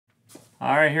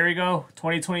All right, here we go.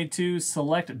 2022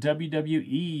 Select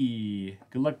WWE.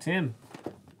 Good luck, Tim.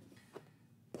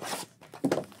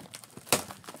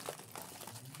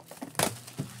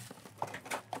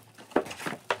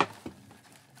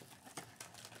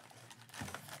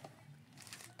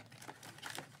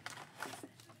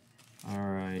 All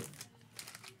right.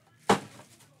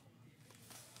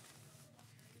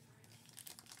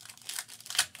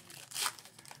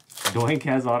 Doink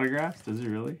has autographs? Does he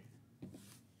really?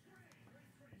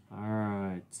 All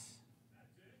right.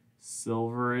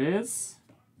 Silver is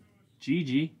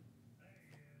Gigi.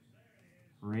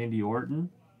 Randy Orton.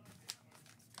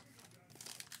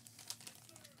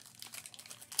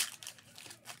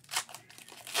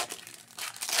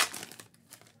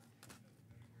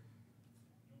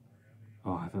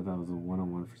 Oh, I thought that was a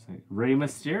one-on-one for a second. Rey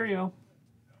Mysterio.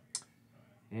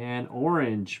 And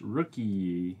orange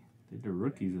rookie. They did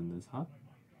rookies in this, huh?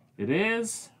 It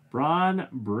is Braun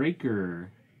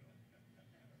Breaker.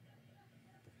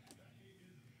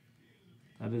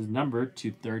 That is number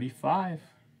 235.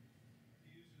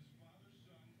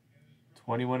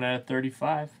 21 out of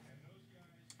 35.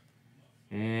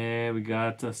 And we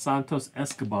got Santos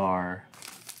Escobar.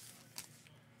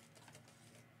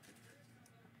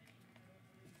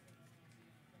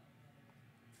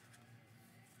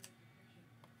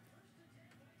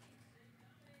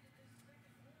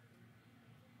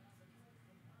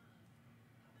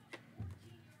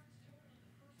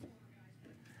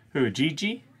 Who,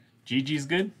 Gigi? Gigi's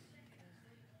good?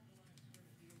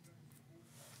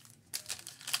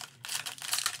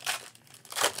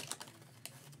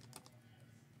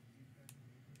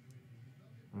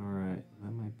 Alright,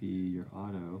 that might be your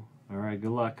auto. Alright,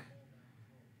 good luck.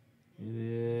 It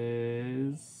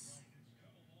is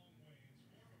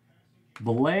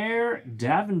Blair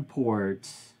Davenport.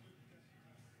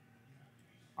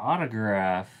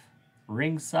 Autograph.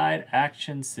 Ringside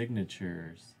Action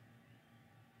Signatures.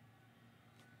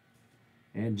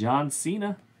 And John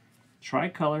Cena,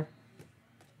 tricolor.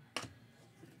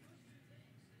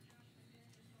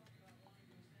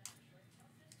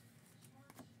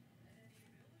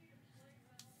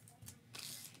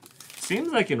 Seems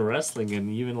like in wrestling and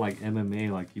even like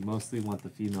MMA, like you mostly want the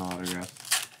female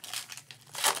autographs.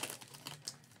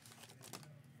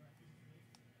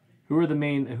 Who are the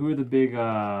big,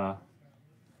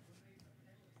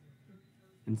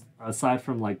 aside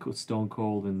from like Stone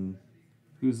Cold, and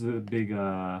who's the big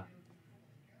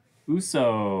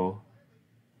Uso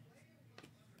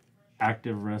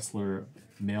active wrestler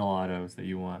male autos that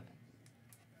you want?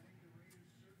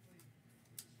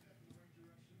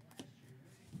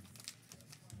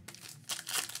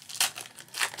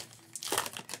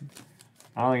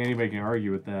 I don't think anybody can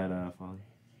argue with that, Fong.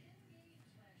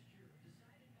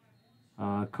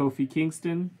 Kofi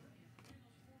Kingston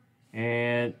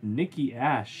and Nikki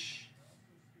Ash.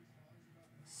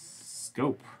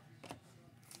 Scope.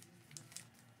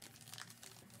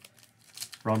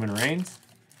 Roman Reigns.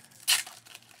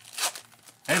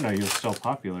 I didn't know he was still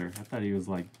popular. I thought he was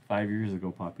like 5 years ago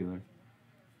popular.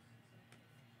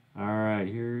 All right,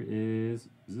 here is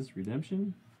this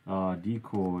Redemption?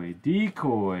 Decoy.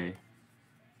 Decoy.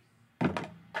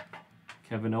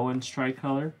 Kevin Owens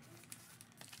tricolor.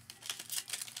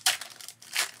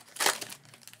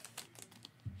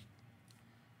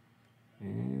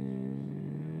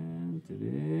 And it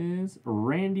is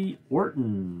Randy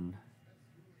Orton.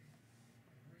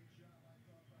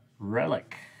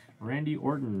 Relic. Randy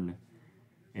Orton.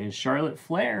 And Charlotte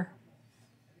Flair.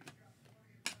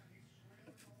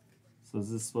 So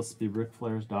is this supposed to be Ric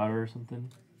Flair's daughter or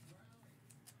something?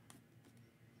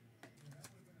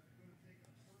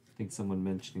 I think someone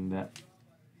mentioning that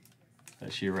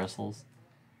she wrestles.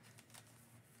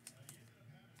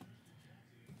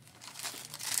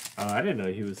 Oh, I didn't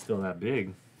know he was still that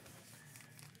big.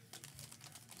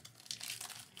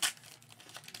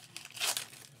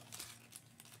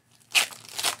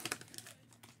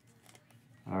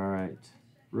 All right,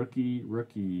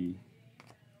 rookie.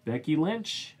 Becky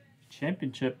Lynch,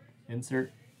 championship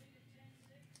insert.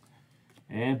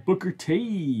 And Booker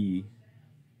T.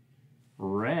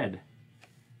 Red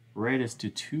is to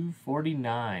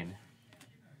 249.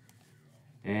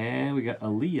 And we got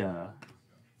Aaliyah.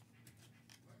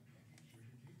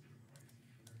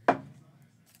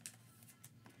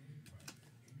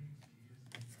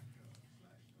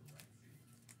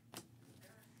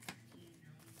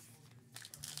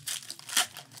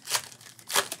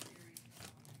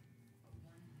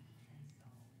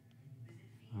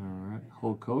 All right,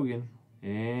 Hulk Hogan.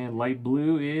 And light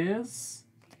blue is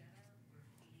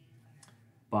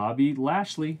Bobby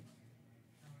Lashley,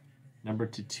 number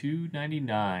to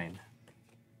 299.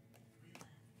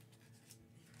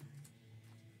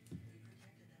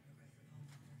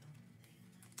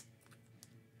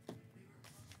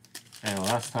 Man,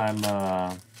 last time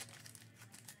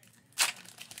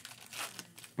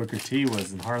Booker T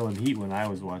was in Harlem Heat when I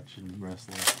was watching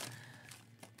wrestling.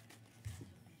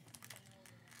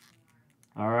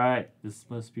 All right, this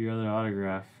must be your other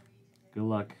autograph. Good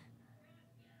luck.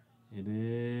 It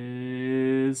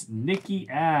is Nikki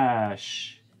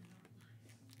Ash.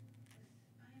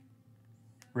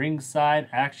 Ringside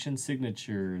Action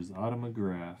Signatures,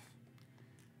 autograph.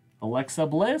 Alexa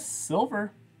Bliss,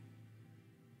 silver.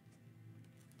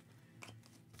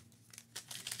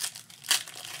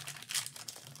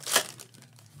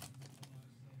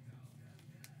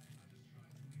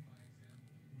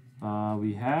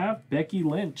 We have Becky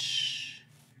Lynch,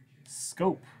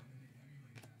 scope.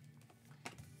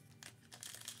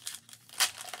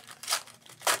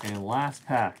 And last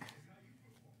pack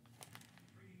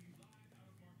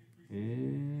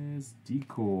is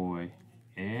Decoy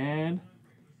and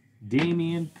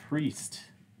Damian Priest,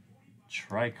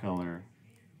 tricolor.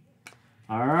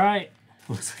 All right.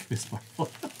 Looks like this one.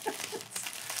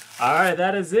 All right,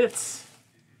 that is it.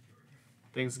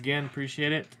 Thanks again.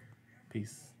 Appreciate it.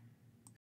 Peace.